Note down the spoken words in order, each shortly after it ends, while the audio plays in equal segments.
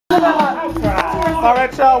All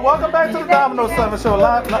right, y'all. Welcome back to the Domino Summer Show.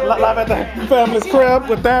 Live at the family's crib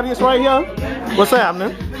with Thaddeus right here. What's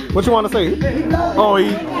happening? What you want to say? Oh,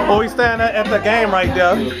 he's standing at the game right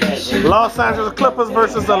there. Los Angeles Clippers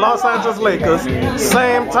versus the Los Angeles Lakers.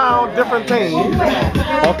 Same town, different team.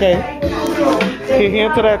 Okay. He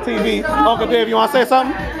into that TV. Uncle Dave, you want to say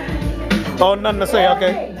something? Oh, nothing to say.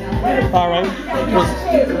 Okay. All right.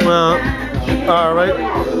 Well. All right.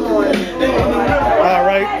 All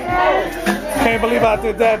right. Can't believe I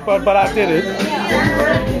did that, but I did it.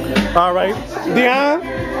 All right. Deanna?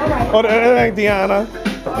 Oh, that ain't Deanna.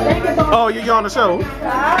 Oh, you're on the show?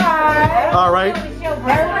 All right.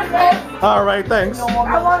 All right, thanks.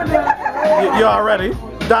 You already?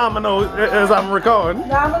 Domino, as I'm recording.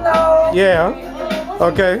 Domino. Yeah.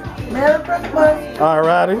 Okay. Merry Christmas. All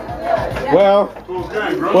righty. Well,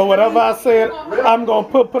 whatever I said, I'm gonna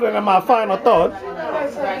put it in my final thought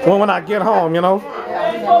when I get home, you know.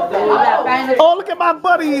 Oh, look at my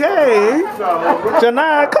buddy. Hey,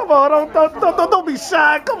 Janai, come on, don't be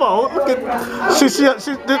shy. Come on, look at she.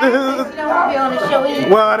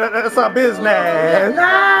 Well, that's our business.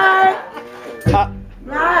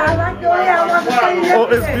 I like your hair. I want to see you. Oh,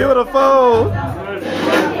 it's beautiful.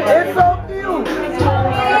 It's so cute.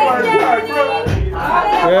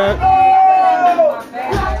 Yeah.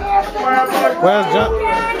 Where's John?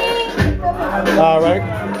 All right.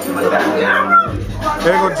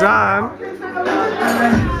 There you go, John.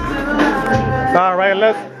 All right,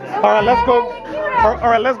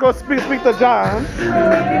 let's go speak to John.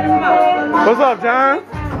 What's up, John?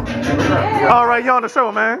 All right, you on the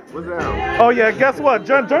show, man. What's up? Oh yeah, guess what?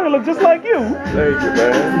 Journey look just like you. Thank you,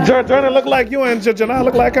 man. Journey look like you and Janai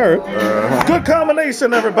look like her. Good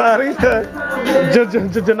combination, everybody.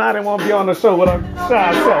 Janai didn't want to be on the show with her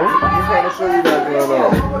shy self. I'm trying to show you that going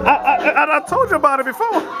on. I told you about it before.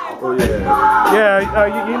 Oh yeah.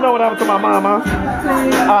 Yeah, you know what happened to my mama.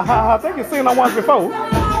 I think you've seen her once before.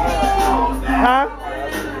 Huh?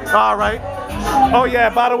 All right. Oh yeah,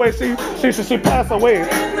 by the way, she passed away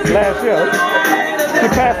last year. She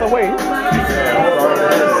passed away.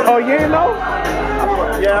 Oh, you didn't know?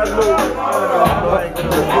 Yeah, I know.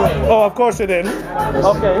 Oh, of course you didn't.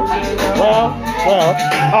 Okay. Well.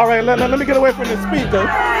 All right, let me get away from the speaker.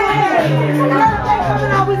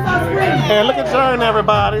 Hey, look at Journey,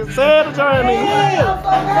 everybody. Say the Journey.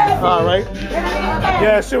 All right.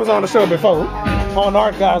 Yeah, she was on the show before. On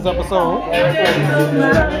Art Guys episode.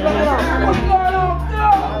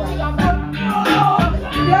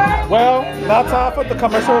 Well, now time for the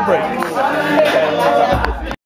commercial break.